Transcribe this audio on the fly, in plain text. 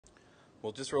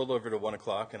Well, just rolled over to 1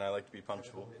 o'clock, and I like to be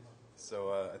punctual,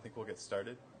 so I think we'll get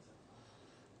started.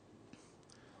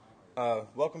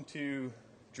 Welcome to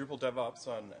Drupal DevOps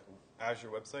on Azure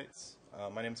websites.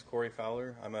 My name is Corey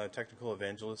Fowler. I'm a technical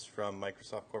evangelist from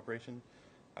Microsoft Corporation.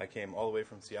 I came all the way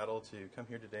from Seattle to come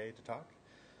here today to talk.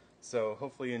 So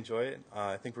hopefully you enjoy it.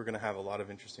 I think we're going to have a lot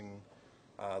of interesting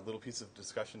little pieces of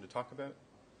discussion to talk about.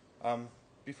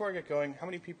 Before I get going, how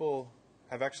many people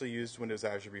have actually used Windows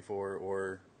Azure before,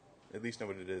 or at least know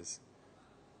what it is?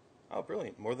 Oh,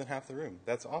 brilliant. More than half the room.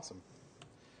 That's awesome.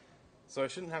 So I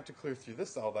shouldn't have to clear through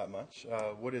this all that much.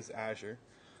 What is Azure?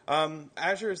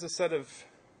 Azure is a set of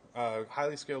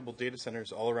highly scalable data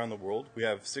centers all around the world. We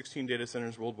have 16 data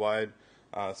centers worldwide,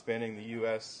 spanning the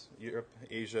US, Europe,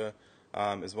 Asia,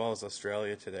 as well as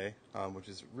Australia today, which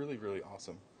is really, really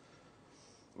awesome.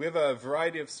 We have a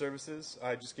variety of services.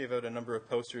 I just gave out a number of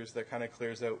posters that kind of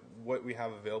clears out what we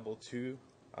have available to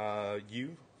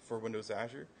you for Windows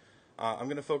Azure. I'm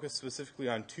going to focus specifically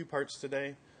on two parts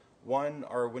today. One,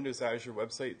 our Windows Azure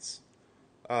websites,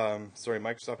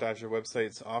 Microsoft Azure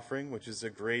websites offering, which is a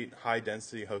great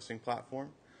high-density hosting platform.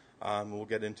 We'll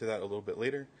get into that a little bit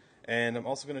later. And I'm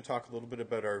also going to talk a little bit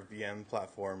about our VM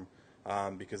platform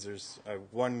because there's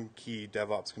one key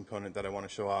DevOps component that I want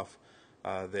to show off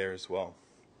there as well.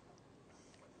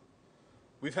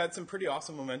 We've had some pretty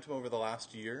awesome momentum over the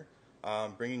last year,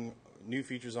 bringing new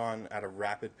features on at a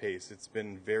rapid pace. It's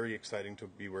been very exciting to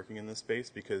be working in this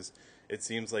space because it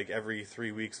seems like every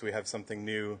 3 weeks we have something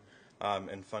new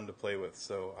and fun to play with.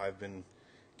 So I've been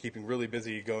keeping really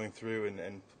busy going through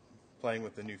and playing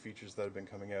with the new features that have been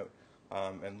coming out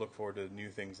and look forward to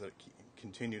new things that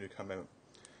continue to come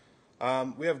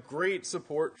out. We have great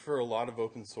support for a lot of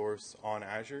open source on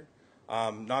Azure.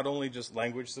 Not only just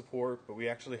language support, but we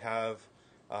actually have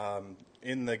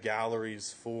in the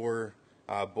galleries for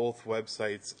both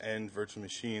websites and virtual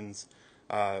machines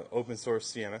open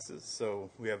source CMSs. So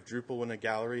we have Drupal in a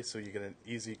gallery, so you get an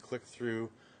easy click-through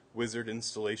wizard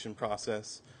installation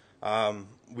process.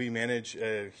 We manage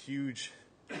a huge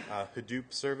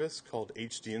Hadoop service called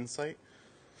HD Insight,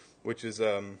 which is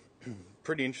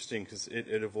pretty interesting because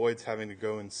it avoids having to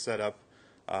go and set up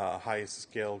a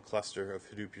high-scale cluster of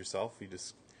Hadoop yourself. You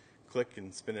just click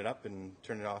and spin it up and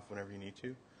turn it off whenever you need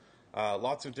to.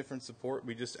 Lots of different support.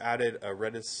 We just added a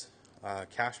Redis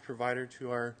cache provider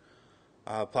to our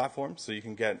platform, so you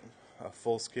can get a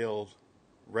full-scale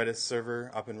Redis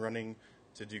server up and running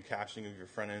to do caching of your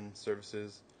front-end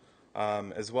services,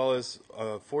 as well as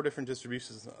 4 different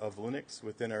distributions of Linux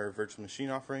within our virtual machine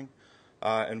offering.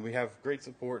 And we have great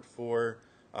support for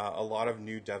a lot of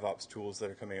new DevOps tools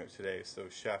that are coming out today. So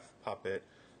Chef, Puppet,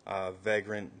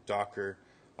 Vagrant, Docker,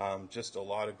 just a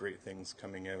lot of great things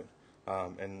coming out,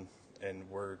 and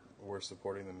we're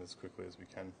supporting them as quickly as we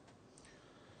can.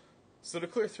 So to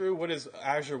clear through, what is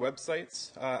Azure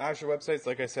Websites? Azure Websites,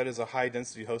 like I said, is a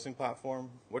high-density hosting platform.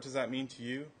 What does that mean to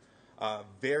you?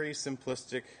 Very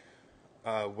simplistic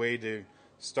way to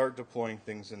start deploying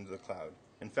things into the cloud.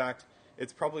 In fact,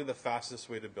 it's probably the fastest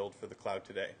way to build for the cloud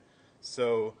today.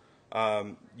 So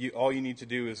all you need to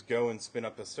do is go and spin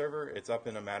up a server. It's up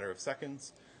in a matter of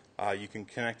seconds. You can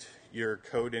connect your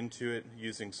code into it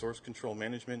using source control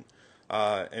management,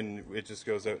 and it just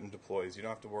goes out and deploys. You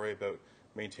don't have to worry about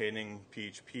maintaining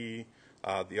PHP,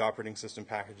 the operating system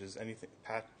packages,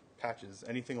 patches,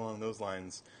 anything along those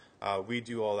lines. We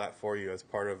do all that for you as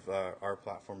part of our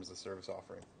platform as a service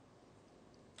offering.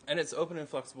 And it's open and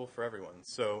flexible for everyone.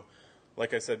 So,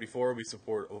 like I said before, we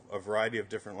support a variety of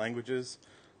different languages.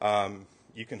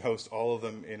 You can host all of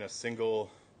them in a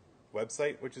single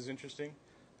website, which is interesting.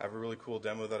 I have a really cool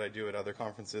demo that I do at other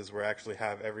conferences where I actually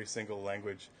have every single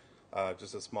language,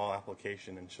 just a small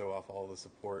application, and show off all the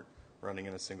support running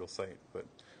in a single site. But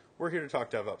we're here to talk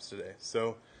DevOps today.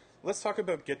 So let's talk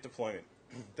about Git deployment.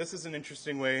 This is an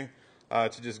interesting way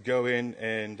to just go in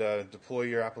and deploy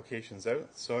your applications out.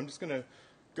 So I'm just going to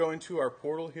go into our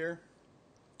portal here.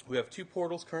 We have 2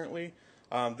 portals currently.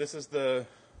 This is the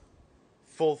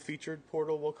full-featured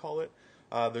portal, we'll call it.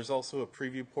 There's also a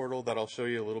preview portal that I'll show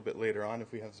you a little bit later on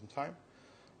if we have some time.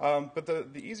 But the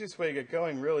easiest way to get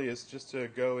going really is just to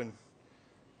go and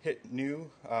hit new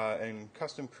and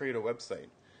custom create a website.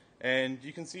 And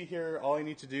you can see here all you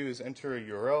need to do is enter a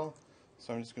URL.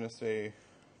 So I'm just going to say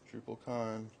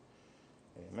DrupalCon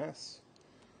AMS.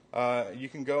 You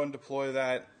can go and deploy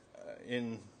that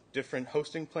in different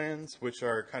hosting plans, which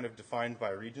are kind of defined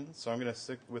by regions. So I'm going to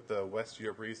stick with the West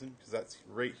Europe region because that's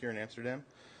right here in Amsterdam.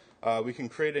 We can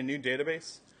create a new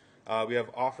database. We have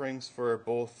offerings for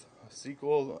both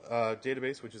SQL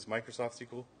database, which is Microsoft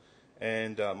SQL,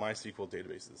 and MySQL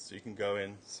databases. So you can go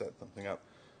in, set something up.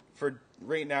 For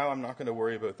right now, I'm not going to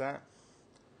worry about that.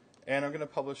 and I'm going to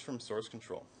publish from source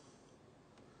control.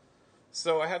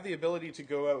 So I have the ability to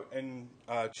go out and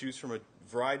choose from a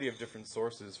variety of different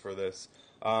sources for this.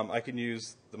 I can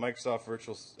use the Microsoft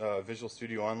Visual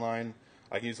Studio Online.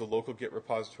 I can use a local Git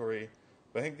repository.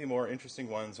 But I think the more interesting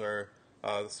ones are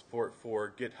the support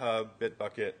for GitHub,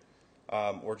 Bitbucket,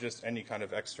 or just any kind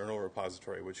of external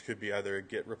repository, which could be either a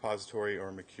Git repository or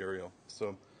Mercurial.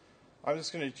 So I'm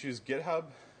just going to choose GitHub,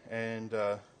 and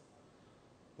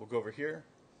we'll go over here.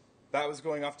 That was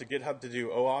going off to GitHub to do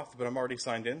OAuth, but I'm already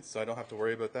signed in, so I don't have to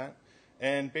worry about that.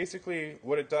 And basically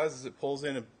what it does is it pulls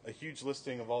in a huge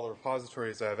listing of all the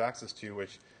repositories I have access to,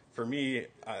 which for me,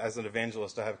 as an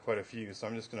evangelist, I have quite a few. So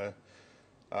I'm just going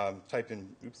to type in,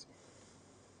 oops.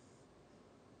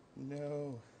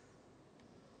 No.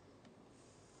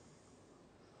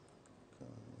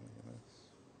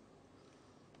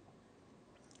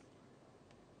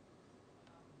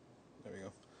 There we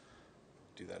go.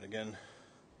 Do that again.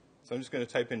 So I'm just going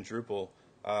to type in Drupal,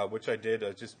 which I did.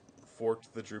 I just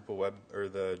forked the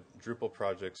the Drupal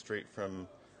project straight from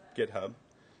GitHub.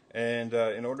 And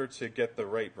in order to get the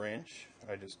right branch,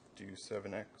 I just do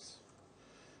 7x.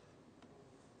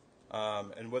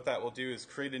 And what that will do is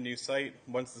create a new site.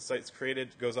 Once the site's created,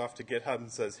 it goes off to GitHub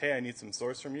and says, hey, I need some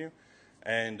source from you.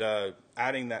 And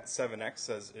adding that 7x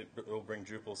says it will bring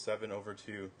Drupal 7 over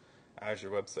to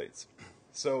Azure websites.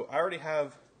 So I already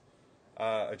have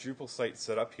a Drupal site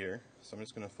set up here. So I'm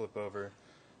just going to flip over.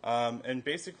 And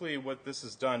basically what this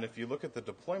has done, if you look at the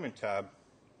deployment tab,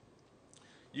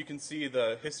 you can see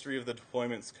the history of the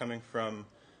deployments coming from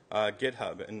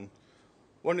GitHub. And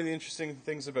one of the interesting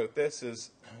things about this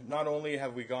is not only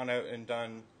have we gone out and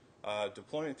done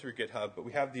deployment through GitHub, but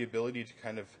we have the ability to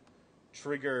kind of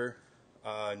trigger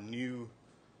new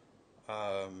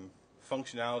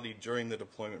functionality during the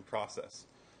deployment process.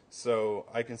 So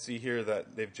I can see here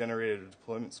that they've generated a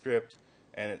deployment script,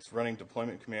 and it's running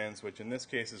deployment commands, which in this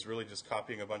case is really just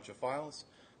copying a bunch of files.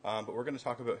 But we're going to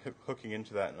talk about hooking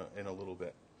into that in a little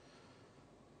bit.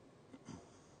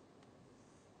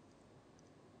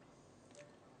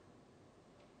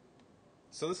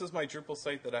 So this is my Drupal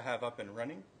site that I have up and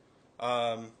running.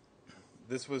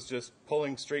 This was just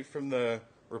pulling straight from the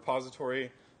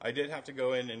repository. I did have to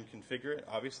go in and configure it,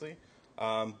 obviously.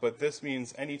 But this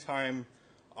means anytime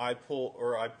I pull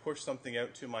or I push something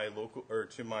out to my local or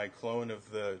to my clone of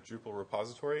the Drupal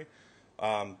repository,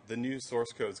 the new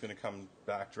source code is going to come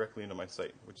back directly into my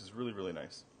site, which is really, really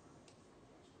nice.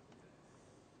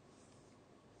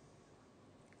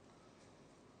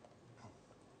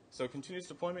 So continuous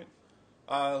deployment.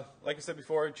 Like I said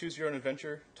before, choose your own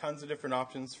adventure. Tons of different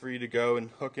options for you to go and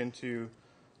hook into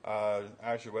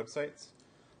Azure websites.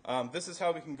 This is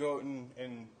how we can go out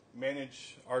and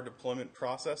manage our deployment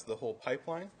process, the whole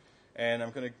pipeline. And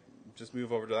I'm going to just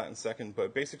move over to that in a second.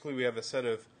 But basically, we have a set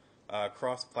of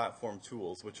cross-platform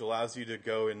tools, which allows you to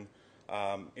go and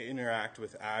interact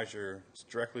with Azure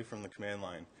directly from the command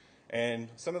line. And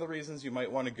some of the reasons you might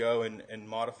want to go and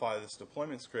modify this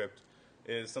deployment script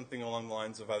is something along the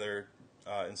lines of either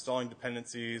installing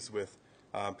dependencies with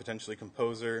potentially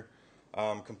Composer,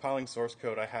 compiling source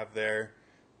code I have there,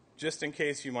 just in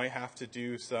case you might have to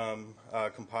do some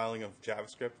compiling of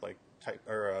JavaScript, like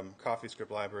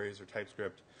CoffeeScript libraries or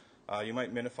TypeScript. You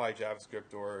might minify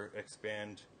JavaScript or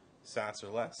expand Sass or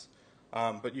less.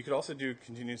 But you could also do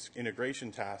continuous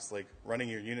integration tasks, like running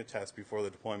your unit tests before the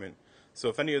deployment. So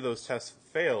if any of those tests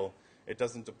fail, it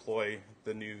doesn't deploy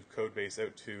the new code base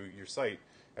out to your site.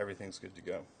 Everything's good to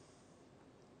go.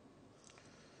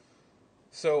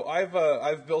 So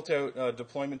I've built out a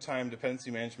deployment time dependency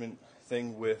management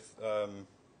thing with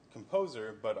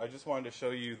Composer, but I just wanted to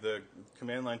show you the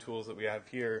command line tools that we have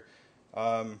here.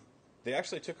 They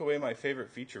actually took away my favorite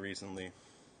feature recently.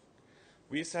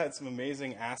 We used to have some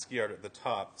amazing ASCII art at the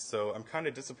top, so I'm kind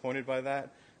of disappointed by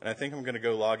that, and I think I'm going to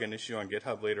go log an issue on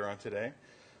GitHub later on today.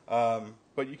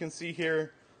 But you can see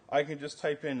here, I can just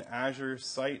type in Azure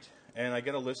site, and I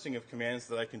get a listing of commands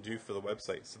that I can do for the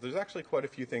website. So there's actually quite a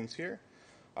few things here.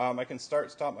 I can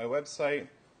stop my website.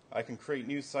 I can create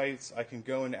new sites. I can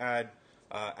go and add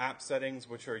app settings,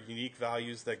 which are unique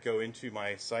values that go into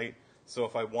my site. So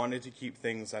if I wanted to keep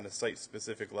things at a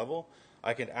site-specific level,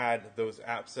 I can add those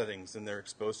app settings, and they're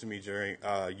exposed to me during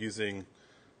using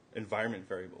environment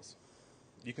variables.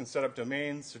 You can set up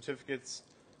domains, certificates,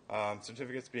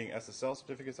 certificates being SSL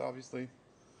certificates, obviously.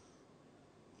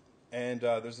 And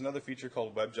there's another feature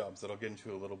called web jobs that I'll get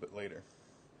into a little bit later.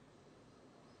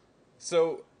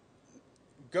 So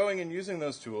going and using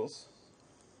those tools,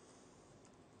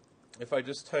 if I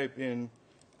just type in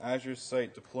Azure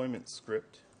Site Deployment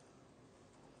Script,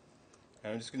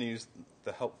 and I'm just going to use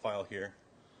the help file here,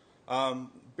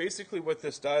 Basically what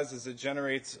this does is it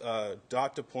generates a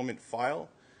 .deployment file,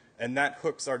 and that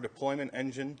hooks our deployment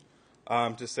engine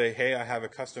to say, hey, I have a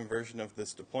custom version of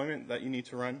this deployment that you need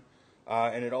to run.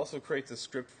 And it also creates a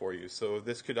script for you. So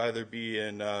this could either be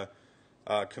in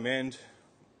command,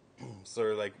 so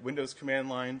like Windows command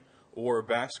line or a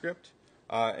bash script.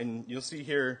 And you'll see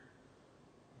here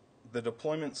the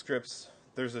deployment scripts,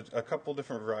 there's a couple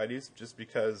different varieties just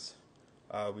because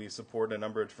we support a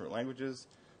number of different languages.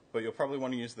 But you'll probably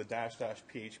want to use the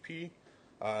 --PHP,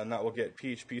 and that will get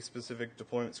PHP specific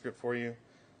deployment script for you.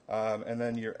 And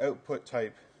then your output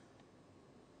type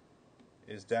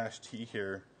is -T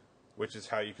here, which is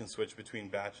how you can switch between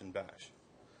batch and bash.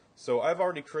 So I've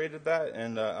already created that,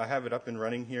 and I have it up and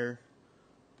running here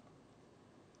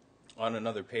on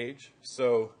another page.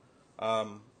 So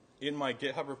in my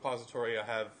GitHub repository, I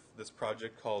have this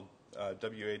project called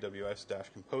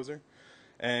WAWS-Composer.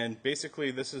 And basically,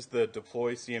 this is the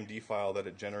deploy CMD file that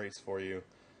it generates for you.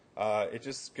 It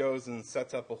just goes and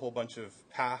sets up a whole bunch of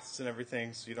paths and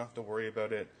everything, so you don't have to worry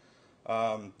about it.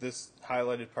 This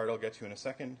highlighted part I'll get to in a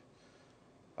second.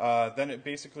 Then it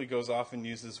basically goes off and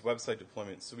uses website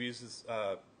deployment. So we use this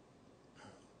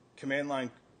command line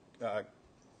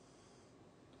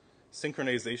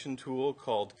synchronization tool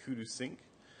called Kudu Sync.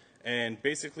 And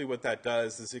basically what that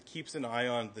does is it keeps an eye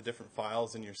on the different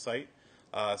files in your site.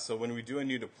 So when we do a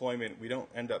new deployment, we don't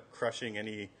end up crushing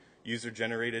any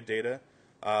user-generated data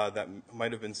that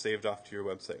might have been saved off to your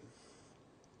website.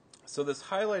 So this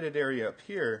highlighted area up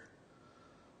here,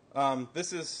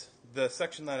 this is the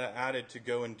section that I added to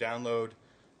go and download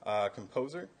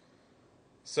Composer.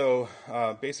 So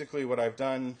basically what I've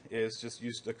done is just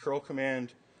used the curl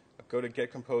command, go to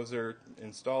get Composer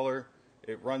installer,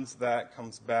 it runs that,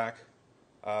 comes back,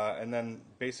 and then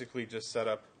basically just set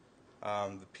up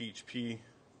the PHP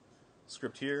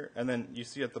script here. And then you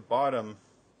see at the bottom,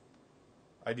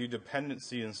 I do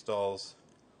dependency installs.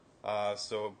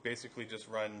 So basically just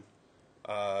run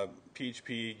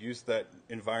PHP, use that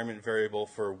environment variable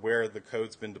for where the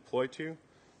code's been deployed to,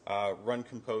 run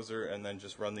Composer, and then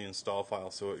just run the install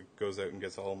file so it goes out and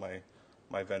gets all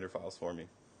my vendor files for me.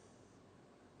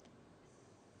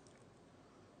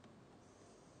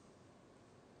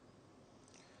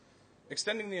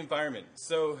 Extending the environment.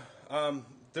 So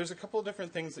there's a couple of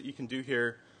different things that you can do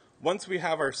here. Once we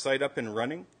have our site up and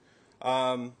running,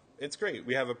 it's great.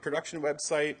 We have a production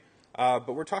website,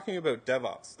 but we're talking about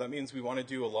DevOps. That means we want to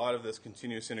do a lot of this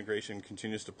continuous integration,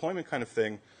 continuous deployment kind of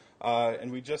thing. And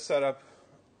we just set up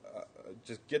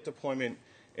just Git deployment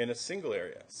in a single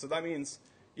area. So that means,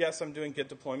 yes, I'm doing Git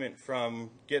deployment from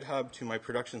GitHub to my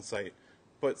production site.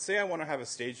 But say I want to have a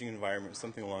staging environment,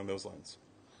 something along those lines.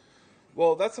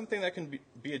 Well, that's something that can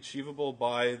be achievable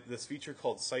by this feature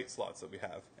called site slots that we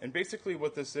have. And basically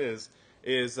what this is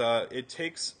it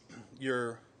takes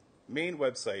your main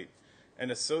website and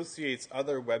associates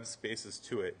other web spaces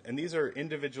to it. And these are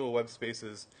individual web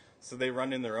spaces, so they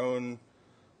run in their own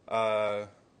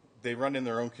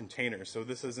container. So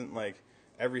this isn't like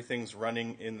everything's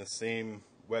running in the same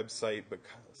website but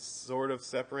sort of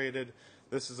separated.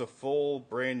 This is a full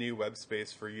brand new web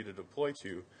space for you to deploy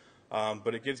to.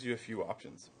 But it gives you a few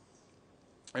options.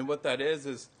 And what that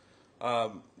is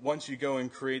once you go and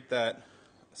create that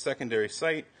secondary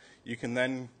site, you can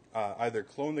then either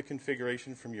clone the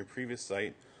configuration from your previous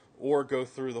site or go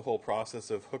through the whole process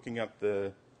of hooking up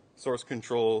the source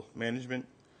control management.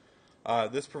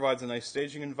 This provides a nice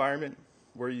staging environment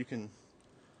where you can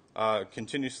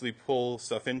continuously pull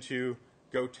stuff into,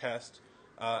 go test,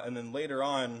 and then later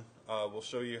on we'll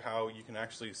show you how you can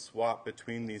actually swap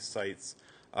between these sites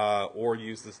or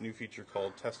use this new feature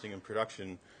called testing and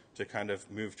production to kind of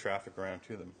move traffic around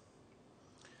to them.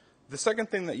 The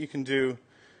second thing that you can do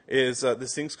is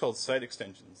this thing's called site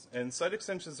extensions. And site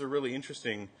extensions are really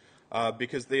interesting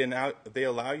because they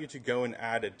allow you to go and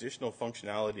add additional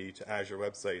functionality to Azure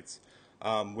websites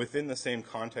within the same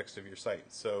context of your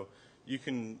site. So you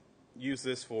can use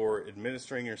this for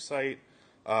administering your site.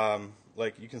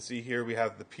 Like you can see here, we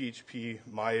have the PHP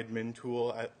MyAdmin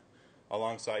tool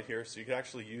alongside here. So you can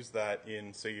actually use that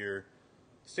in, say, your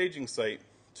staging site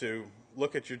to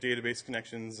look at your database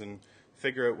connections and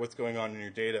figure out what's going on in your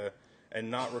data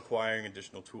and not requiring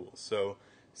additional tools. So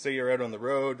say you're out on the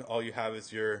road, all you have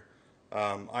is your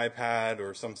iPad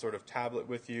or some sort of tablet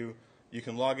with you. You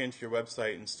can log into your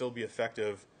website and still be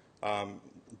effective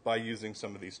by using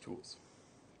some of these tools.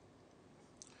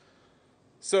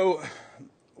 So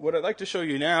what I'd like to show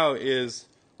you now is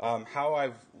how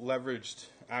I've leveraged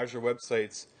Azure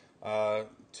websites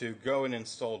to go and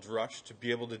install Drush to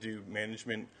be able to do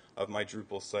management of my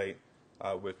Drupal site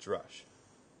with Drush.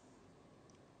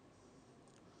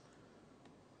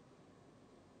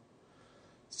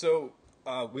 So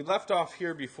we left off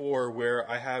here before where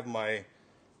I have my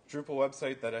Drupal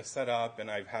website that I set up, and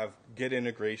I have Git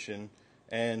integration.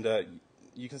 And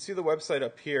you can see the website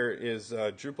up here is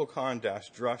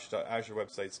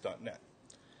drupalcon-drush.azurewebsites.net.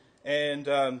 And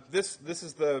this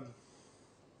is the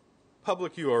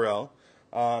public URL.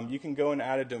 You can go and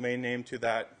add a domain name to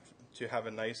that to have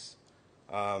a nice,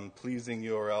 pleasing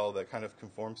URL that kind of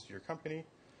conforms to your company.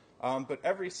 But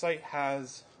every site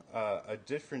has a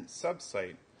different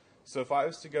subsite. So if I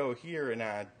was to go here and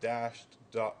add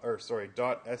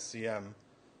 .scm,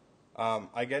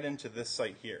 I get into this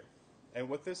site here. And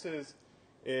what this is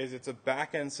it's a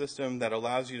back-end system that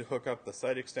allows you to hook up the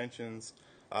site extensions.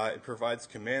 It provides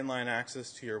command line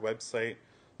access to your website,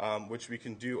 which we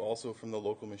can do also from the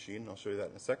local machine. I'll show you that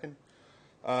in a second.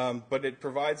 But it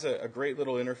provides a great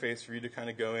little interface for you to kind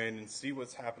of go in and see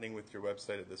what's happening with your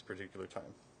website at this particular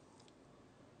time.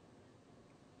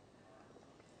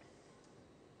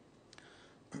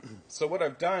 So what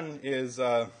I've done is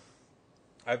I've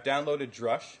downloaded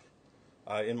Drush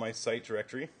in my site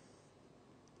directory.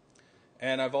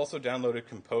 And I've also downloaded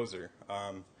Composer.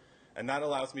 And that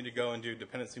allows me to go and do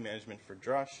dependency management for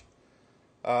Drush.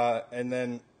 And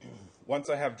then once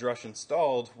I have Drush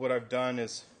installed, what I've done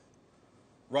is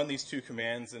run these two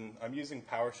commands. And I'm using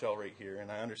PowerShell right here, and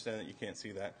I understand that you can't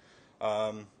see that.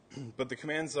 But the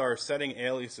commands are setting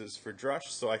aliases for Drush,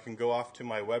 so I can go off to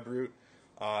my web root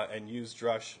and use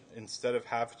Drush instead of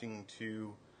having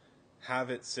to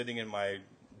have it sitting in my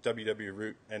www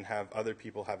root and have other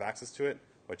people have access to it,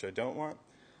 which I don't want.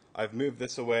 I've moved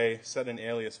this away, set an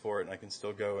alias for it, and I can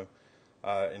still go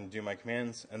and do my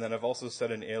commands. And then I've also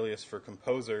set an alias for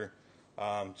Composer,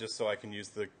 just so I can use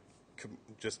the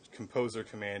just Composer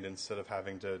command instead of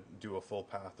having to do a full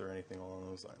path or anything along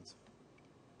those lines.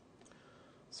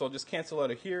 So I'll just cancel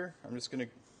out of here.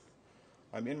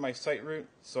 I'm in my site root,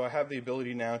 so I have the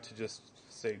ability now to just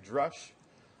say Drush.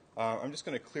 I'm just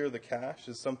going to clear the cache.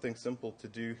 It's something simple to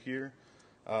do here,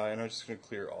 and I'm just going to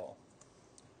clear all.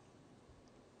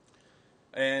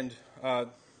 And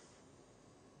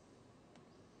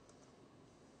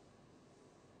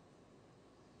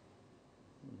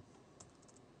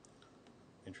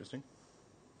interesting.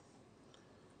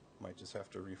 Might just have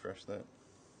to refresh that.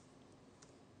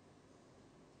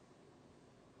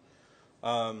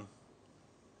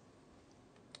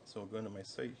 So we'll go into my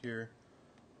site here.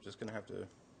 I'm just going to have to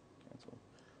cancel,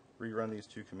 rerun these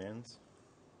two commands.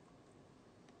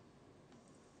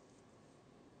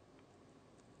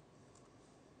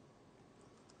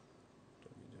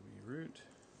 Root.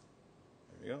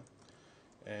 There we go.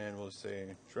 And we'll just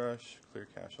say drush, clear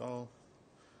cache all.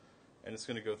 And it's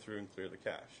going to go through and clear the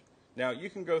cache. Now, you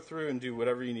can go through and do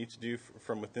whatever you need to do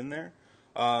from within there.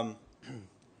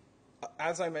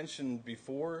 As I mentioned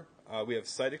before, we have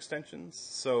site extensions.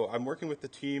 So I'm working with the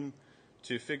team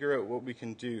to figure out what we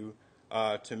can do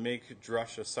to make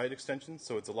Drush a site extension.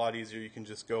 So it's a lot easier. You can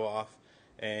just go off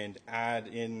and add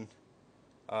in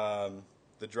the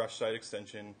Drush site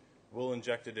extension. We'll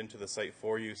inject it into the site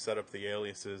for you, set up the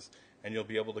aliases, and you'll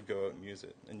be able to go out and use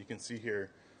it. And you can see here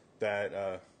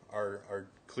that our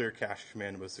clear cache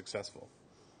command was successful.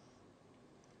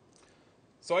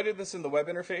 So I did this in the web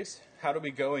interface. How do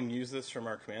we go and use this from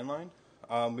our command line?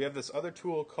 We have this other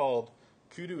tool called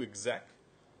Kudu exec.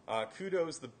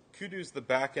 Kudu's the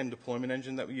back-end deployment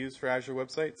engine that we use for Azure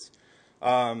websites.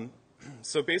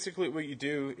 So basically what you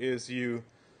do is you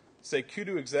say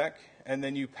Kudu exec, and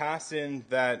then you pass in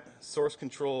that source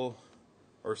control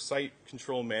or site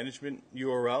control management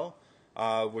URL,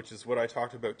 which is what I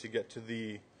talked about to get to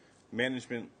the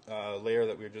management layer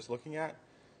that we were just looking at.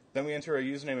 Then we enter our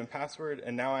username and password,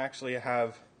 and now I actually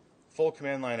have full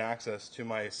command line access to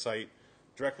my site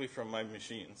directly from my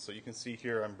machine. So you can see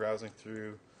here I'm browsing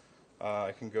through.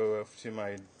 I can go up to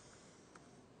my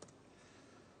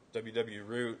www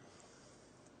root.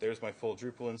 There's my full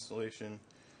Drupal installation.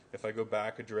 If I go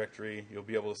back a directory, you'll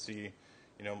be able to see,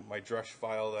 my Drush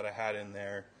file that I had in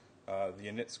there, the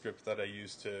init script that I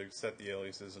used to set the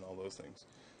aliases and all those things.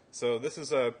 So this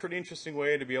is a pretty interesting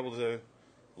way to be able to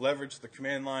leverage the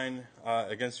command line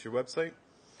against your website,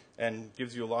 and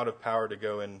gives you a lot of power to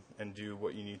go in and do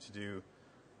what you need to do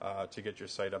to get your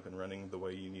site up and running the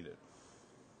way you need it.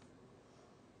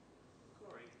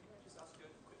 Corey, can I just ask you a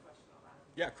quick question on that?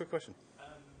 Yeah, quick question.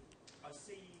 I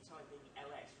see you typing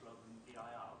ls rather than dir,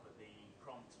 but the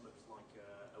prompt looks like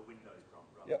a Windows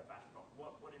prompt rather than a bash prompt.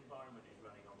 What environment is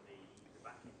running on the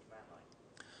back-end command line?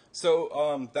 So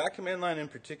that command line in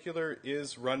particular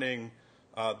is running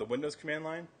the Windows command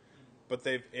line, but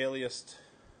they've aliased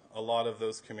a lot of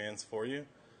those commands for you.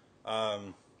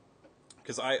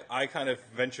 Because I kind of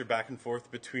venture back and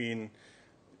forth between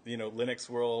Linux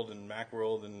world and Mac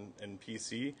world and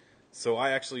PC. So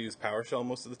I actually use PowerShell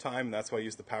most of the time, and that's why I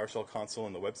use the PowerShell console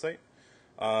in the website.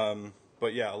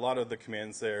 But yeah, a lot of the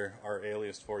commands there are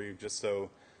aliased for you, just so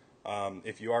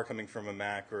if you are coming from a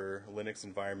Mac or Linux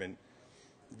environment,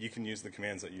 you can use the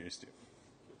commands that you're used to.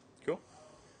 Cool.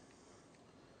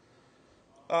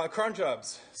 Cron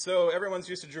jobs. So everyone's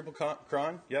used to Drupal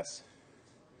Cron, yes?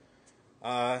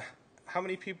 How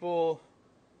many people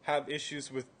have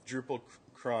issues with Drupal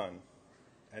Cron?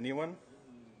 Anyone?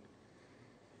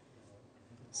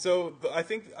 So I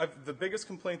think the biggest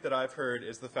complaint that I've heard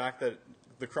is the fact that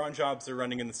the cron jobs are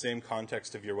running in the same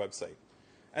context of your website.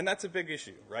 And that's a big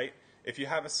issue, right? If you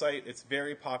have a site, it's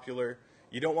very popular.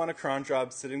 You don't want a cron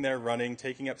job sitting there running,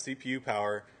 taking up CPU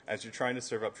power as you're trying to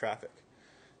serve up traffic.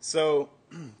 So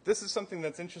this is something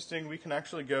that's interesting. We can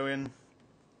actually go in.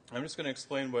 I'm just going to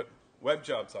explain what web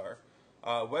jobs are.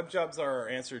 Web jobs are our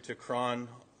answer to cron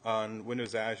on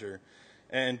Windows Azure.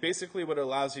 And basically what it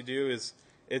allows you to do is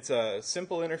it's a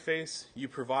simple interface. You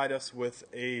provide us with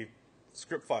a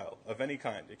script file of any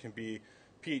kind. It can be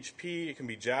PHP, it can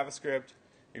be JavaScript,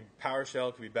 it can be PowerShell,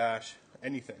 it can be Bash,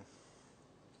 anything.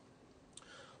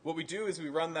 What we do is we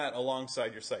run that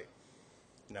alongside your site.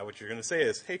 Now what you're going to say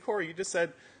is, hey Corey, you just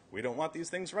said we don't want these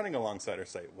things running alongside our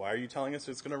site. Why are you telling us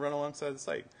it's going to run alongside the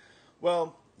site?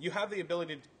 Well, you have the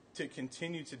ability to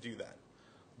continue to do that.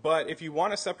 But if you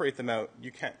want to separate them out,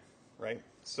 you can, right?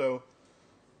 So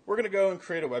we're going to go and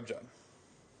create a web job.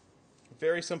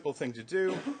 Very simple thing to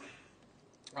do.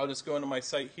 I'll just go into my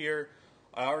site here.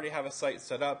 I already have a site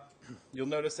set up. You'll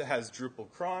notice it has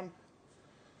Drupal Cron.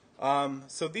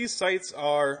 So these sites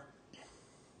are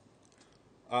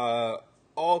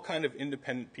all kind of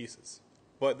independent pieces,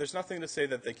 but there's nothing to say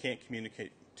that they can't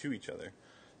communicate to each other.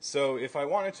 So if I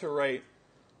wanted to write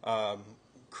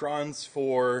crons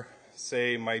for,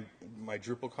 say, my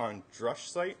DrupalCon Drush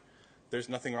site, there's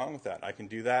nothing wrong with that. I can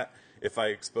do that. If I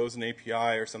expose an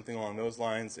API or something along those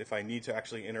lines, if I need to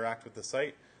actually interact with the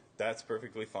site, that's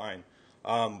perfectly fine.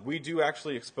 We do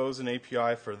actually expose an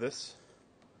API for this.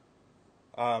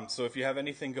 So if you have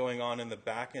anything going on in the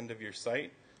back end of your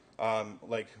site,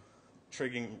 like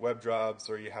triggering web jobs,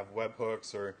 or you have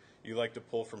webhooks, or you like to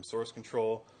pull from source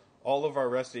control, all of our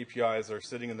REST APIs are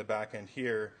sitting in the back end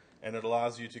here, and it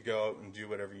allows you to go out and do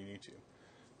whatever you need to.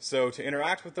 So to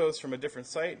interact with those from a different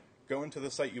site, go into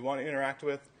the site you want to interact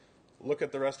with, look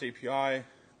at the REST API,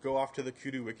 go off to the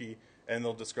Kudu wiki, and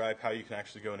they'll describe how you can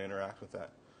actually go and interact with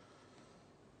that.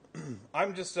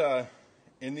 I'm just,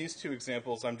 in these two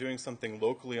examples, I'm doing something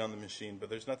locally on the machine, but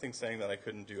there's nothing saying that I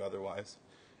couldn't do otherwise.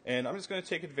 And I'm just going to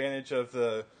take advantage of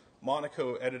the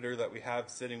Monaco editor that we have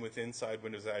sitting within inside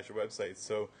Windows Azure websites.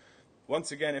 So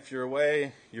once again, if you're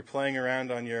away, you're playing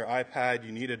around on your iPad,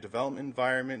 you need a development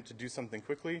environment to do something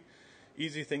quickly,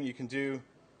 easy thing you can do,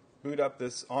 boot up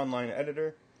this online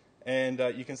editor, and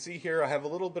you can see here I have a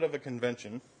little bit of a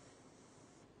convention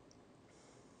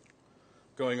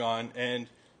going on, and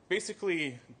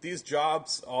basically these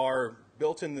jobs are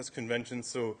built in this convention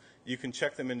so you can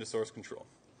check them into source control,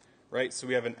 right? So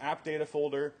we have an app data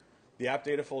folder. The app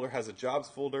data folder has a jobs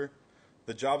folder.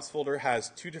 The jobs folder has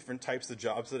two different types of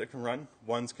jobs that it can run.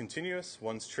 One's continuous,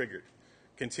 one's triggered.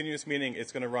 Continuous meaning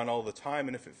it's going to run all the time,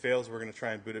 and if it fails, we're going to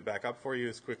try and boot it back up for you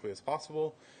as quickly as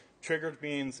possible. Triggered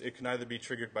means it can either be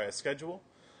triggered by a schedule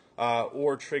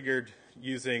or triggered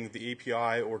using the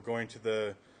API or going to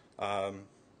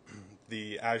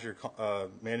the Azure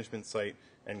management site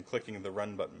and clicking the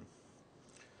run button.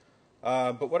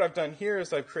 But what I've done here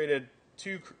is I've created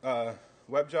two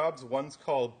web jobs. One's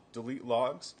called delete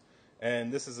logs,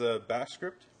 and this is a bash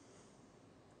script.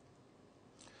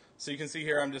 So you can see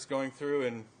here I'm just going through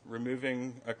and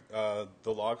removing the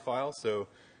log file. So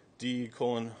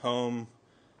d:/home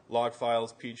log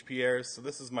files PHP errors. So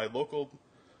this is my local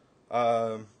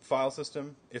file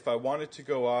system. If I wanted to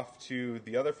go off to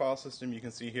the other file system, you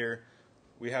can see here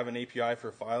we have an API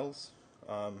for files,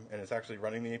 and it's actually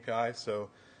running the API. So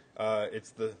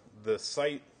it's the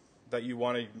site that you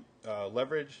want to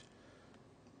leverage,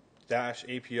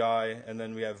 -API, and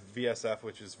then we have VSF,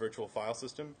 which is virtual file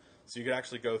system. So you could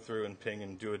actually go through and ping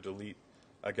and do a delete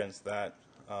against that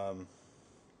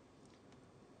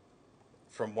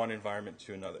from one environment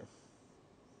to another.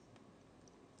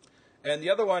 And the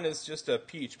other one is just a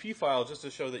PHP file just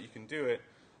to show that you can do it.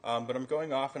 But I'm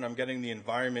going off and I'm getting the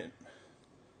environment,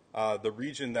 the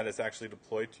region that it's actually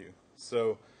deployed to.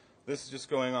 So this is just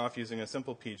going off using a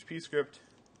simple PHP script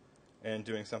and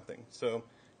doing something. So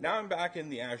now I'm back in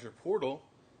the Azure portal,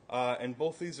 and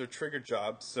both these are triggered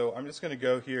jobs. So I'm just going to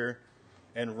go here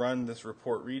and run this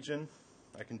report region.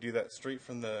 I can do that straight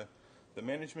from the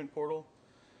management portal.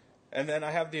 And then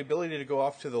I have the ability to go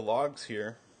off to the logs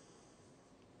here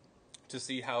to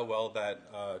see how well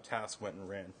that task went and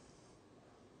ran.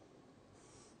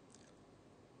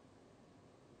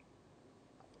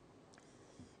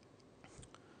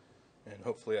 And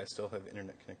hopefully I still have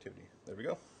internet connectivity. There we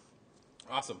go.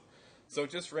 Awesome. So it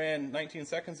just ran 19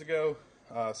 seconds ago,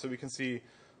 so we can see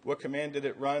what command did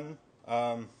it run.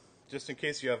 Just in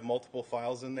case you have multiple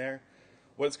files in there,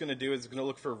 what it's going to do is it's going to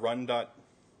look for run dot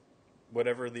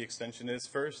whatever the extension is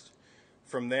first.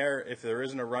 From there, if there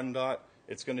isn't a run dot,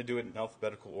 it's going to do it in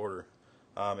alphabetical order.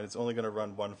 And it's only going to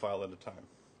run one file at a time.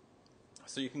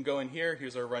 So you can go in here.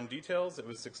 Here's our run details. It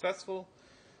was successful.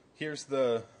 Here's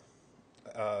the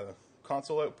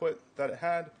console output that it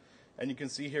had. And you can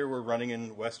see here we're running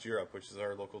in West Europe, which is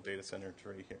our local data center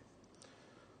right here.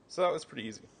 So that was pretty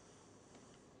easy.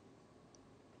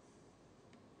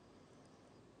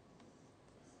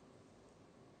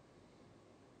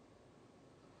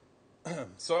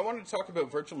 So I wanted to talk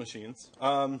about virtual machines,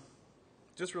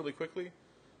 just really quickly.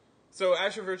 So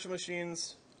Azure Virtual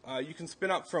Machines, you can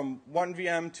spin up from one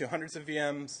VM to hundreds of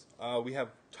VMs. We have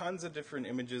tons of different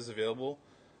images available,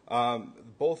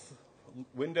 both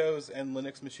Windows and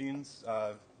Linux machines,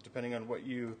 depending on what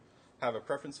you have a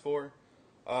preference for.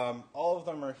 All of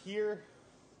them are here.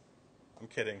 I'm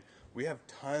kidding. We have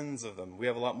tons of them. We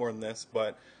have a lot more than this,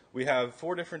 but we have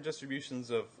 4 different distributions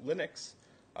of Linux.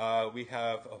 We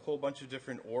have a whole bunch of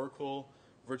different Oracle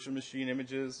virtual machine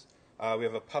images. We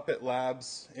have a Puppet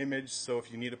Labs image, so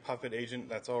if you need a Puppet agent,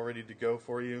 that's all ready to go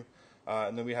for you.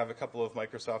 And then we have a couple of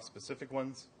Microsoft-specific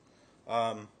ones.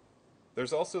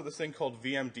 There's also this thing called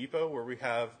VM Depot, where we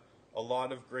have a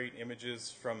lot of great images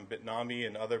from Bitnami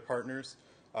and other partners,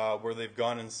 where they've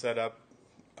gone and set up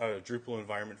a Drupal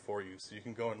environment for you, so you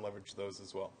can go and leverage those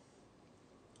as well.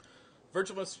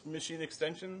 Virtual machine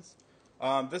extensions.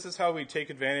 This is how we take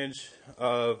advantage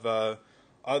of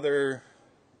other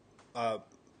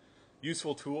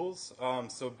useful tools.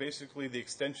 So basically the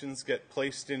extensions get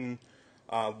placed in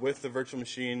with the virtual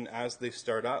machine as they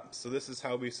start up. So this is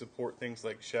how we support things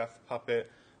like Chef, Puppet,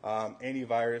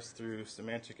 antivirus through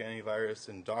semantic antivirus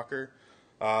and Docker,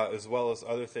 as well as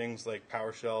other things like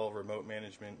PowerShell, remote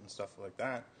management, and stuff like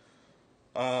that.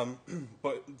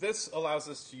 But this allows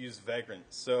us to use Vagrant.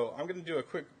 So I'm going to do a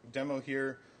quick demo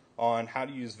here on how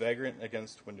to use Vagrant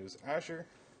against Windows Azure.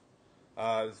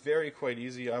 It's quite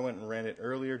easy. I went and ran it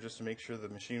earlier just to make sure the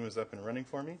machine was up and running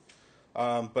for me.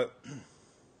 But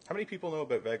how many people know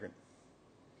about Vagrant?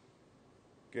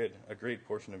 Good, a great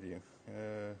portion of you.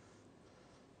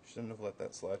 Shouldn't have let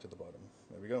that slide to the bottom.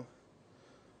 There we go.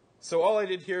 So all I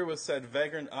did here was set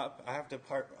Vagrant up. I have to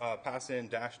pass in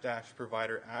 --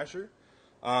 provider Azure.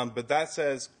 But that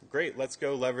says, great, let's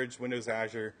go leverage Windows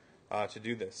Azure to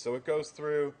do this. So it goes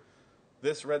through.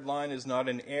 This red line is not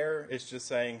an error. It's just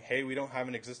saying, hey, we don't have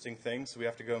an existing thing, so we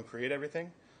have to go and create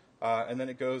everything. And then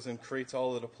it goes and creates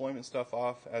all the deployment stuff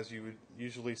off, as you would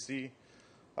usually see.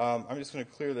 I'm just going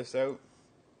to clear this out.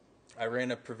 I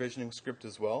ran a provisioning script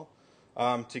as well.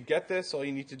 To get this, all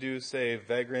you need to do is say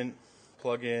Vagrant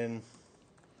plugin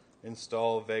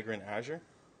install Vagrant Azure.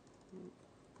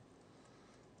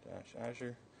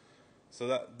 -Azure.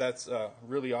 So that's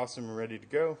really awesome and ready to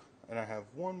go. And I have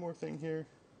one more thing here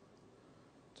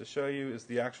to show you is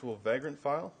the actual Vagrant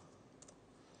file.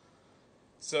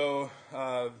 So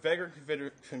Vagrant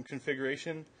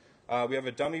configuration, we have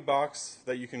a dummy box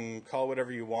that you can call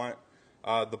whatever you want.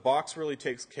 The box really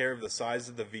takes care of the size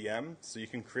of the VM, so you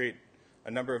can create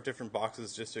a number of different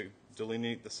boxes just to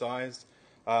delineate the size.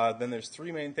 Then there's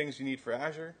 3 main things you need for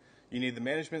Azure. You need the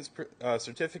management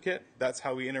certificate. That's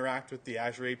how we interact with the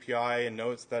Azure API and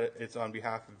know that it's on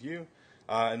behalf of you.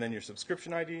 And then your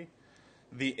subscription ID.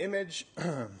 The image,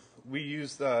 we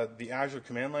use the Azure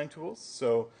command line tools.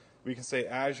 So we can say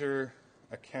Azure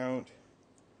account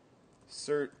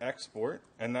cert export,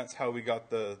 and that's how we got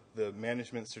the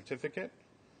management certificate.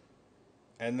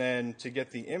 And then to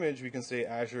get the image, we can say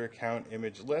Azure account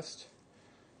image list.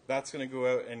 That's going to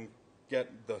go out and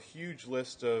get the huge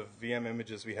list of VM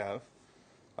images we have.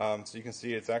 So you can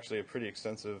see it's actually a pretty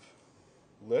extensive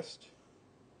list.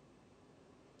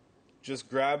 Just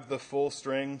grab the full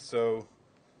string, so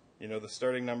you know the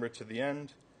starting number to the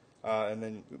end,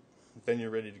 and then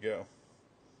you're ready to go.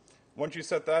 Once you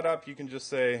set that up, you can just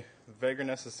say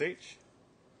Vagrant SSH,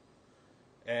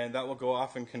 and that will go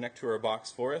off and connect to our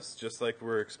box for us, just like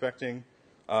we're expecting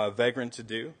Vagrant to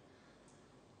do.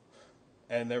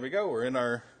 And there we go, we're in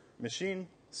our machine.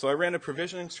 So I ran a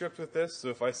provisioning script with this, so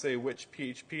if I say which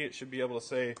PHP, it should be able to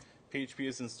say PHP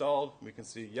is installed. We can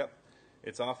see, yep,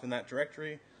 it's off in that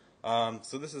directory.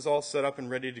 So this is all set up and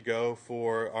ready to go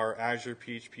for our Azure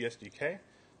PHP SDK.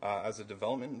 as a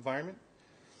development environment.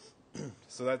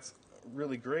 So that's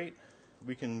really great.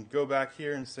 We can go back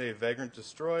here and say vagrant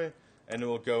destroy, and it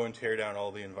will go and tear down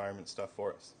all the environment stuff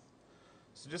for us.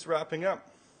 So just wrapping up,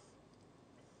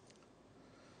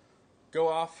 go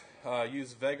off,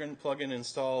 use Vagrant plugin,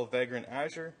 install Vagrant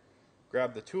Azure,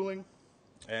 grab the tooling,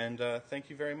 and thank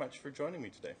you very much for joining me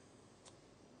today.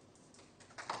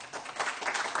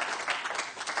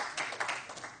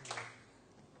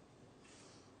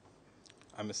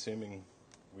 I'm assuming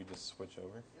we just switch over.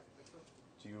 Yep, that's fine.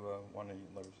 Do you want to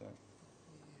leverage that?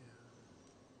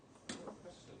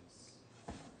 Questions?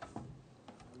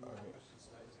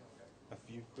 A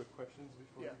few quick questions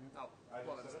before Yeah. we go? Oh, I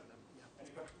well, just that's said them. it. Yeah.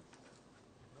 Any questions?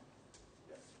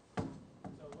 Yes.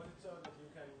 So when it shows that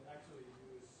you can actually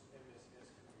use MS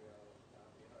SQL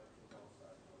behind Drupal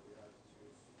side, or you have to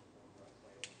choose from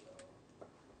plain or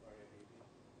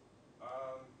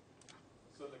MAB?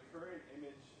 So the current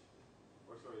image,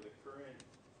 or sorry, the current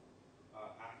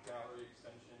app gallery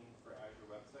extension for Azure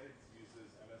websites uses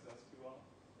MS SQL.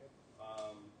 Yep.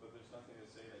 But there's nothing to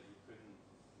say that you couldn't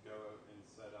go out and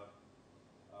set up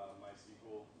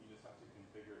MySQL. You just have to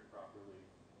configure it properly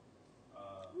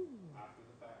after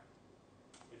the fact.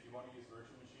 If you want to use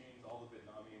virtual machines, all the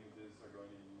Bitnami images are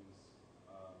going to use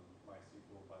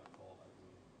MySQL by default, I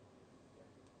believe.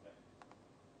 Yeah.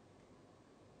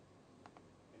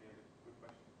 Any other quick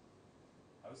questions?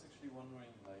 I was actually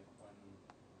wondering, like, when you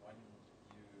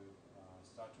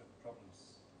start to have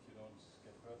problems, if you don't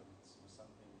get further with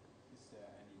something, is there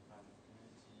any kind of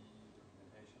community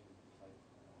documentation, like,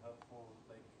 helpful?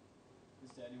 Like,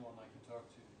 is there anyone I can talk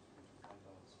to find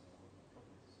out what the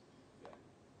problem is? Yeah.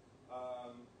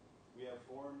 We have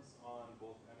forums on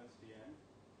both MSDN,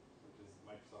 which is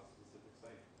Microsoft's specific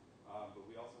site, but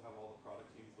we also have all the product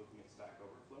teams looking at Stack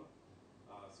Overflow.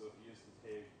 So if you use the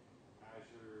tag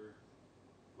Azure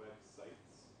Web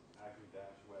Sites,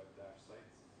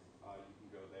 Azure-Web-Sites, you can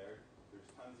go there. There's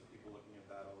tons of people looking at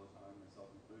that all the time, myself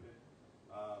included.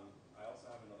 I also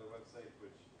have another website,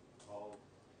 which I'll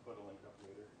put a link up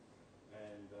later.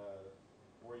 And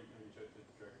or you can reach out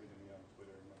directly to me on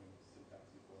Twitter. My name is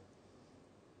Syntax4.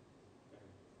 Okay,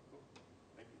 cool.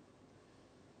 Thank you.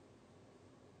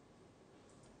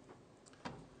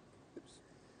 Oops.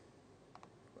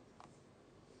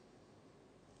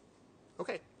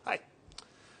 Okay, hi.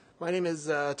 My name is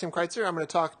Tim Kreitzer. I'm going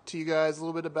to talk to you guys a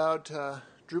little bit about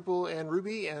Drupal and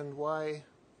Ruby and why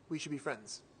we should be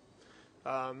friends.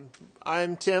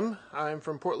 I'm Tim. I'm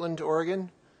from Portland, Oregon,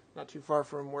 not too far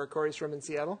from where Corey's from in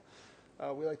Seattle.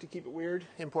 We like to keep it weird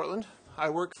in Portland. I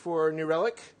work for New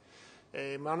Relic,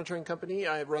 a monitoring company.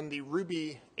 I run the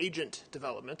Ruby agent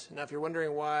development. Now, if you're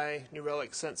wondering why New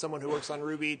Relic sent someone who works on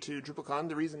Ruby to DrupalCon,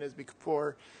 the reason is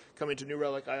before coming to New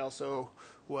Relic, I also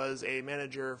was a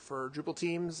manager for Drupal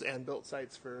teams and built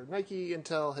sites for Nike,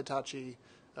 Intel, Hitachi,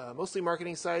 mostly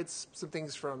marketing sites, some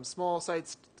things from small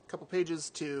sites, a couple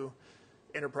pages, to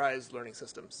enterprise learning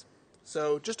systems.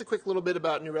 So just a quick little bit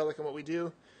about New Relic and what we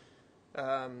do.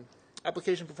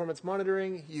 Application performance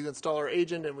monitoring, you install our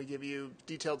agent and we give you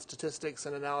detailed statistics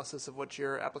and analysis of what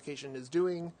your application is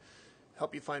doing,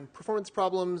 help you find performance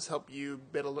problems, help you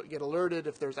get alerted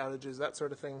if there's outages, that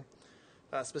sort of thing.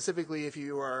 Specifically, if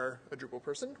you are a Drupal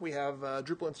person, we have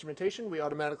Drupal instrumentation. We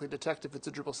automatically detect if it's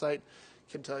a Drupal site,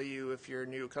 can tell you if your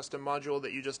new custom module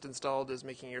that you just installed is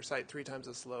making your site 3 times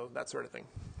as slow, that sort of thing.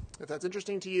 If that's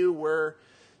interesting to you, we're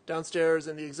downstairs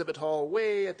in the exhibit hall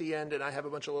way at the end, and I have a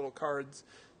bunch of little cards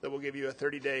that will give you a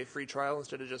 30-day free trial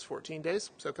instead of just 14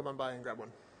 days. So come on by and grab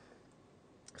one.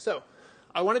 So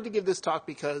I wanted to give this talk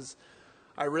because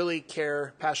I really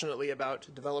care passionately about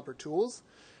developer tools.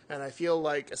 And I feel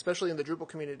like, especially in the Drupal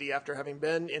community, after having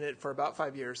been in it for about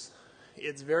 5 years,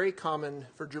 it's very common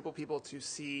for Drupal people to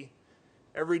see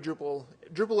every Drupal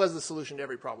as the solution to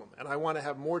every problem. And I want to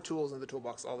have more tools in the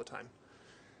toolbox all the time.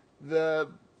 The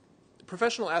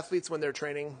professional athletes, when they're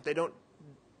training, they don't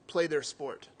play their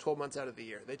sport 12 months out of the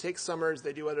year. They take summers,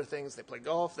 they do other things, they play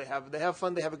golf, they have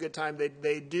fun, they have a good time,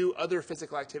 they do other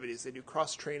physical activities, they do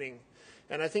cross-training.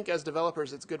 And I think as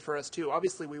developers, it's good for us too.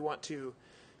 Obviously, we want to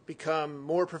become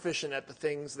more proficient at the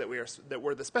things that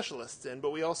we're the specialists in,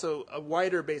 but we also, a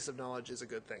wider base of knowledge is a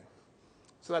good thing.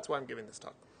 So that's why I'm giving this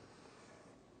talk.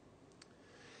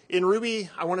 In Ruby,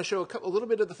 I want to show a little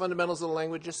bit of the fundamentals of the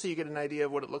language just so you get an idea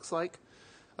of what it looks like.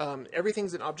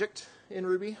 Everything's an object in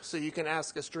Ruby, so you can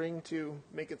ask a string to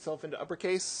make itself into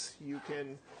uppercase. You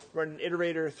can run an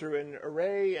iterator through an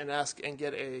array and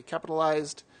get a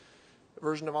capitalized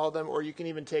version of all of them, or you can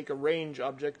even take a range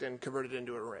object and convert it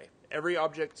into an array. Every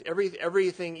object,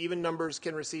 everything, even numbers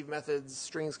can receive methods,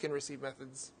 strings can receive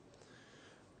methods.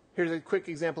 Here's a quick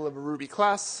example of a Ruby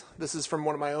class. This is from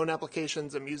one of my own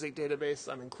applications, a music database.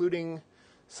 I'm including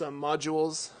some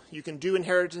modules. You can do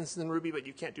inheritance in Ruby, but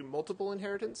you can't do multiple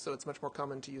inheritance, so it's much more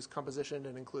common to use composition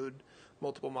and include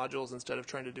multiple modules instead of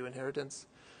trying to do inheritance.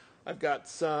 I've got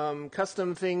some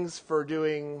custom things for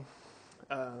doing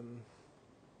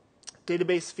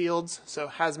database fields. So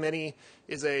hasMany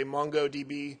is a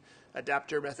MongoDB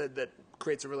adapter method that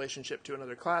creates a relationship to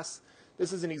another class.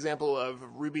 This is an example of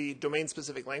Ruby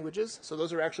domain-specific languages. So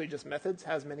those are actually just methods.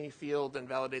 HasMany, field, and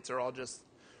validates are all just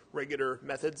regular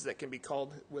methods that can be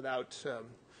called without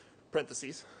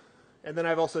parentheses. And then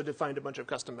I've also defined a bunch of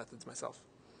custom methods myself.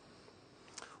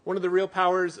 One of the real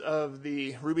powers of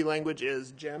the Ruby language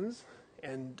is gems.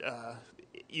 And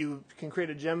you can create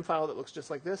a gem file that looks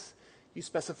just like this. You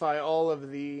specify all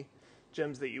of the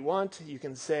gems that you want. You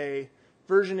can say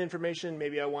version information.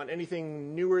 Maybe I want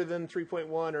anything newer than 3.1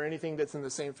 or anything that's in the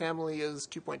same family as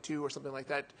 2.2 or something like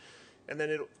that. And then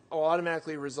it will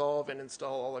automatically resolve and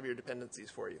install all of your dependencies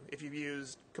for you. If you've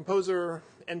used Composer,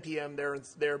 NPM,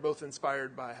 they're both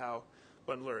inspired by how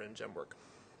Bundler and Gem work.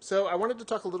 So I wanted to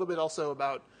talk a little bit also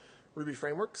about Ruby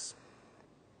frameworks.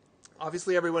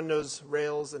 Obviously, everyone knows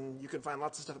Rails, and you can find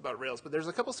lots of stuff about Rails. But there's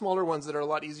a couple smaller ones that are a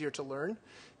lot easier to learn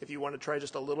if you want to try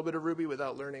just a little bit of Ruby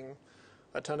without learning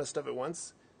a ton of stuff at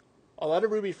once. A lot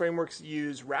of Ruby frameworks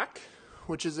use Rack,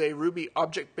 which is a Ruby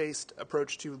object-based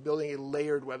approach to building a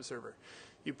layered web server.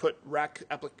 You put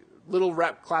little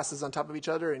Rack classes on top of each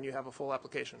other, and you have a full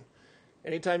application.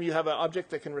 Anytime you have an object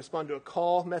that can respond to a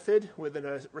call method within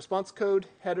a response code,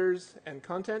 headers, and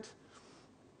content,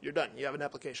 you're done. You have an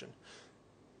application.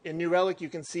 In New Relic, you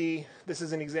can see this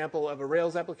is an example of a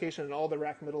Rails application and all the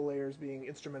Rack middle layers being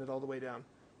instrumented all the way down.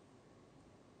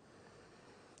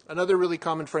 Another really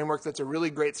common framework that's a really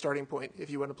great starting point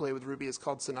if you want to play with Ruby is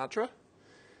called Sinatra.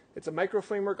 It's a micro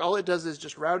framework. All it does is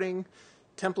just routing,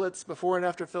 templates, before and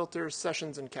after filters,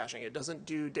 sessions, and caching. It doesn't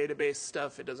do database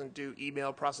stuff. It doesn't do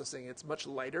email processing. It's much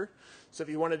lighter. So if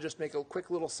you want to just make a quick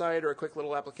little site or a quick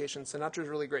little application, Sinatra is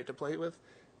really great to play with.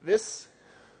 This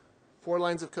 4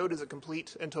 lines of code is a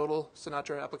complete and total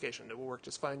Sinatra application. It will work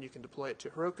just fine. You can deploy it to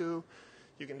Heroku.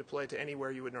 You can deploy it to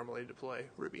anywhere you would normally deploy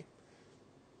Ruby.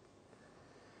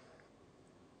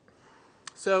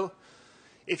 So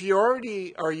if you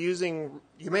already are using,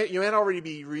 you might already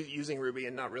be using Ruby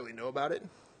and not really know about it.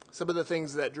 Some of the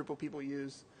things that Drupal people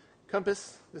use: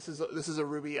 Compass. This is a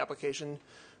Ruby application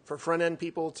for front-end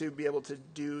people to be able to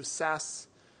do Sass.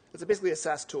 It's basically a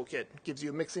Sass toolkit. It gives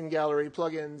you a mixing gallery,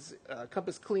 plugins,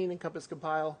 Compass Clean and Compass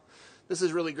Compile. This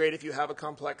is really great if you have a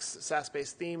complex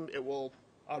Sass-based theme. It will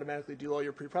automatically do all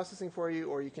your pre-processing for you,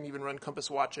 or you can even run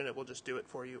Compass Watch and it will just do it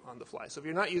for you on the fly. So if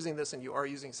you're not using this and you are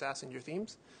using Sass in your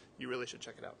themes, you really should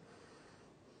check it out.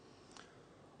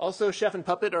 Also, Chef and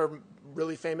Puppet are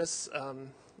really famous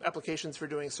applications for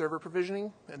doing server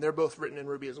provisioning, and they're both written in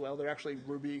Ruby as well. They're actually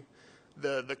Ruby.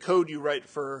 The code you write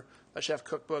for a Chef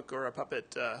cookbook or a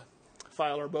Puppet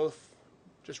file are both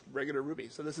just regular Ruby.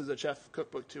 So this is a Chef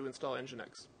cookbook to install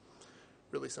Nginx.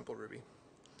 Really simple Ruby.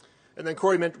 And then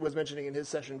Corey was mentioning in his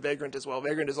session Vagrant as well.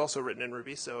 Vagrant is also written in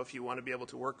Ruby, so if you want to be able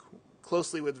to work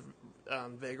closely with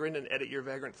Vagrant and edit your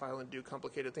Vagrant file and do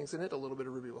complicated things in it, a little bit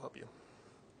of Ruby will help you.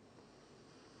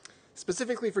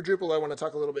 Specifically for Drupal, I want to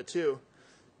talk a little bit too.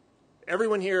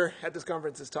 Everyone here at this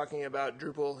conference is talking about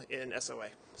Drupal in SOA,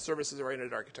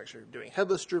 services-oriented architecture, doing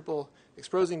headless Drupal,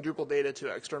 exposing Drupal data to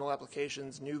external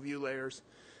applications, new view layers.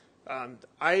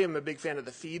 I am a big fan of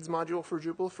the feeds module for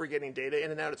Drupal for getting data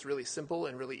in and out. It's really simple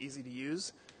and really easy to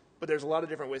use, but there's a lot of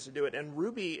different ways to do it, and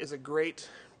Ruby is a great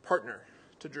partner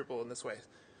to Drupal in this way.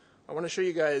 I want to show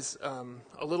you guys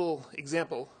a little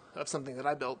example of something that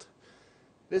I built.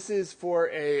 This is for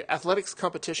an athletics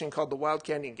competition called the Wild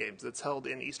Canyon Games that's held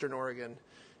in Eastern Oregon.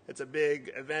 It's a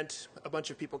big event. A bunch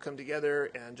of people come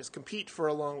together and just compete for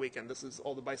a long weekend. This is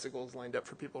all the bicycles lined up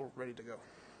for people ready to go.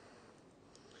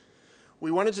 We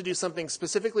wanted to do something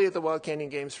specifically at the Wild Canyon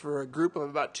Games for a group of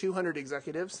about 200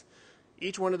 executives.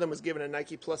 Each one of them was given a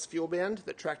Nike Plus fuel band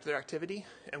that tracked their activity,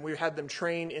 and we had them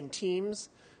train in teams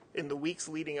in the weeks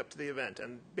leading up to the event.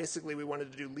 And basically we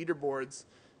wanted to do leaderboards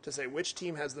to say which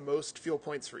team has the most fuel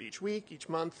points for each week, each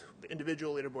month,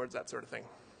 individual leaderboards, that sort of thing.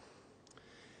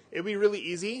 It would be really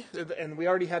easy, and we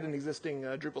already had an existing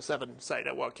Drupal 7 site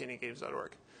at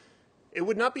wildcanyongames.org. It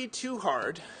would not be too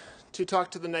hard to talk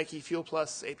to the Nike Fuel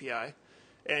Plus API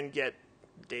and get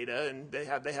data, and they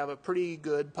have a pretty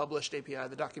good published API.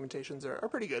 The documentations are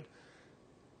pretty good.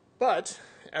 But,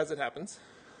 as it happens,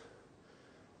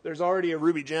 there's already a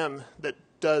Ruby gem that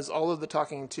does all of the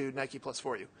talking to Nike Plus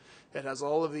for you. It has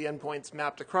all of the endpoints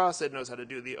mapped across. It knows how to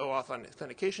do the OAuth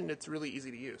authentication. It's really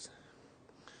easy to use.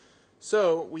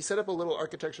 So we set up a little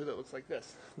architecture that looks like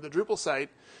this. The Drupal site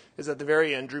is at the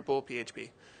very end, Drupal PHP.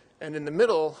 And in the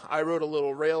middle, I wrote a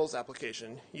little Rails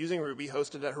application using Ruby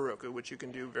hosted at Heroku, which you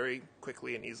can do very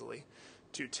quickly and easily,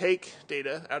 to take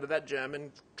data out of that gem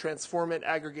and transform it,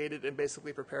 aggregate it, and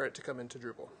basically prepare it to come into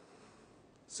Drupal.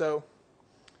 So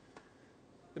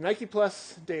the Nike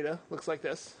Plus data looks like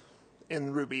this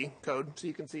in Ruby code. So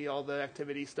you can see all the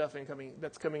activity stuff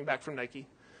that's coming back from Nike.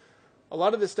 A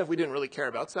lot of this stuff we didn't really care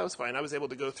about, so that was fine. I was able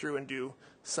to go through and do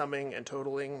summing and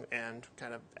totaling and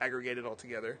kind of aggregate it all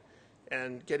together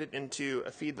and get it into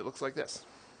a feed that looks like this.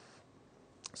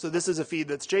 So this is a feed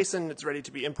that's JSON. It's ready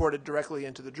to be imported directly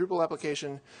into the Drupal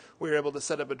application. We were able to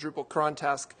set up a Drupal cron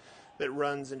task that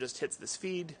runs and just hits this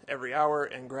feed every hour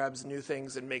and grabs new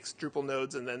things and makes Drupal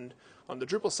nodes. And then on the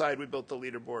Drupal side, we built the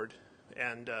leaderboard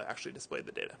and actually displayed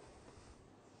the data.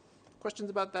 Questions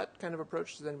about that kind of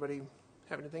approach? Does anybody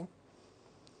have anything?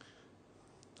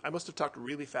 I must have talked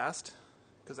really fast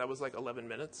because that was like 11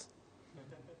 minutes.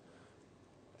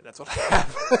 That's what I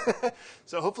have.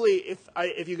 So hopefully,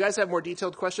 if you guys have more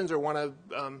detailed questions or want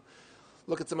to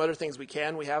look at some other things, we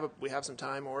can. We have some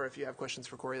time. Or if you have questions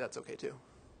for Corey, that's okay too.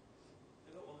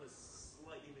 I got one that's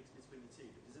slightly mixed between the two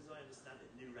because, as I understand it,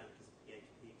 New Relic is a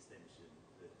PHP extension.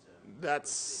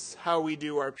 That's how we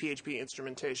do our PHP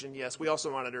instrumentation. Yes, we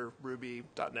also monitor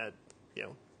Ruby.NET. You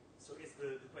know. So I guess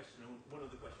the question, one of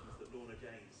the questions that Lorna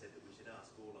Jane said that we should ask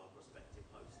all our prospective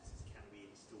hosts is, can we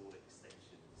install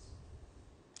extensions?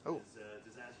 Oh.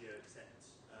 Does Azure accept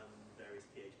various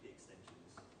PHP extensions?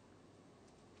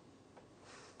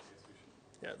 Yes, we should.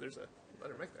 Yeah, there's a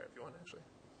letter mic there if you want, actually.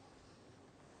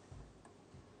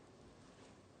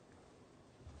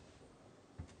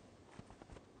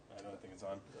 I don't think it's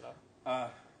on.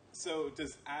 So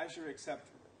does Azure accept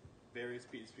various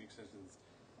PHP extensions?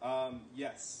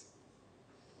 Yes.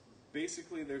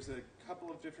 Basically, there's a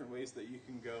couple of different ways that you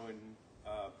can go and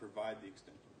provide the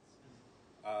extensions.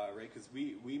 Right, because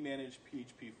we manage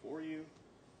PHP for you.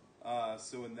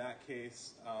 So in that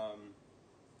case,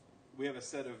 we have a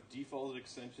set of default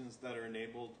extensions that are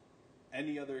enabled.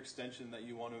 Any other extension that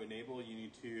you want to enable, you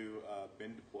need to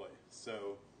bin deploy.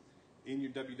 So in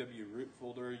your www root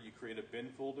folder, you create a bin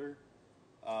folder.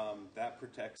 That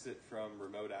protects it from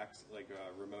remote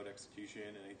execution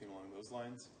and anything along those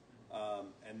lines.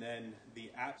 And then the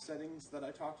app settings that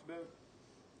I talked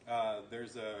about,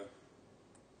 there's a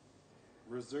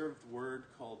reserved word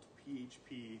called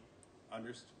PHP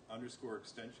underscore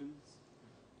extensions,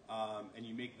 and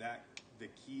you make that the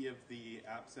key of the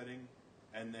app setting.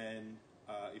 And then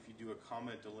if you do a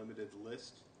comma delimited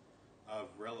list of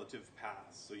relative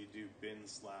paths, so you do bin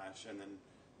 / and then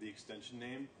the extension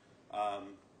name,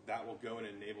 that will go and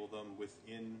enable them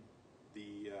within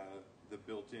the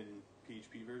built-in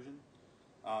PHP version.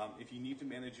 If you need to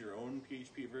manage your own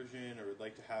PHP version or would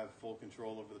like to have full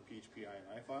control over the PHP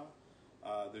INI file,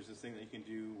 there's this thing that you can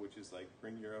do, which is like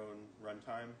bring your own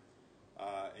runtime,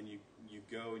 and you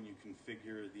go and you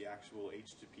configure the actual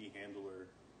HTTP handler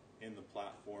in the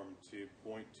platform to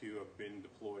point to a bin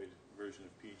deployed version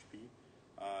of PHP.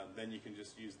 Then you can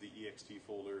just use the ext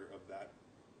folder of that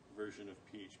version of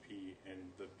PHP and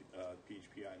the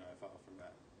PHP INI file from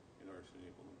that in order to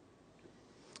enable them.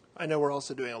 I know we're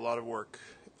also doing a lot of work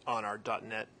on our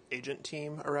 .NET agent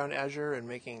team around Azure and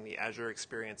making the Azure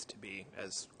experience to be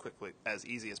as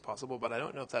easy as possible, but I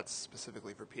don't know if that's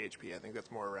specifically for PHP. I think that's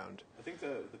more around... I think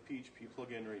the PHP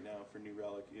plugin right now for New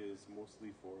Relic is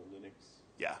mostly for Linux.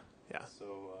 Yeah.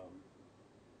 So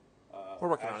we're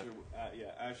working Azure, on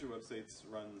it. Azure Websites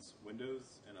runs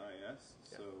Windows and IIS,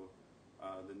 so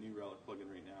the New Relic plugin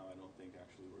right now I don't think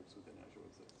actually works within Azure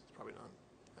Websites. It's probably not.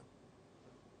 Yeah.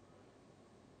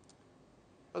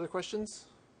 Other questions?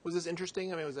 Was this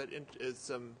interesting? I mean,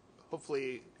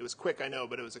 hopefully it was quick, I know,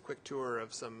 but it was a quick tour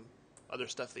of some other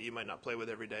stuff that you might not play with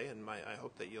every day, and I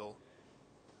hope that you'll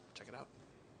check it out.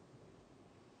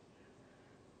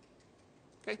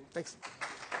 Okay, thanks.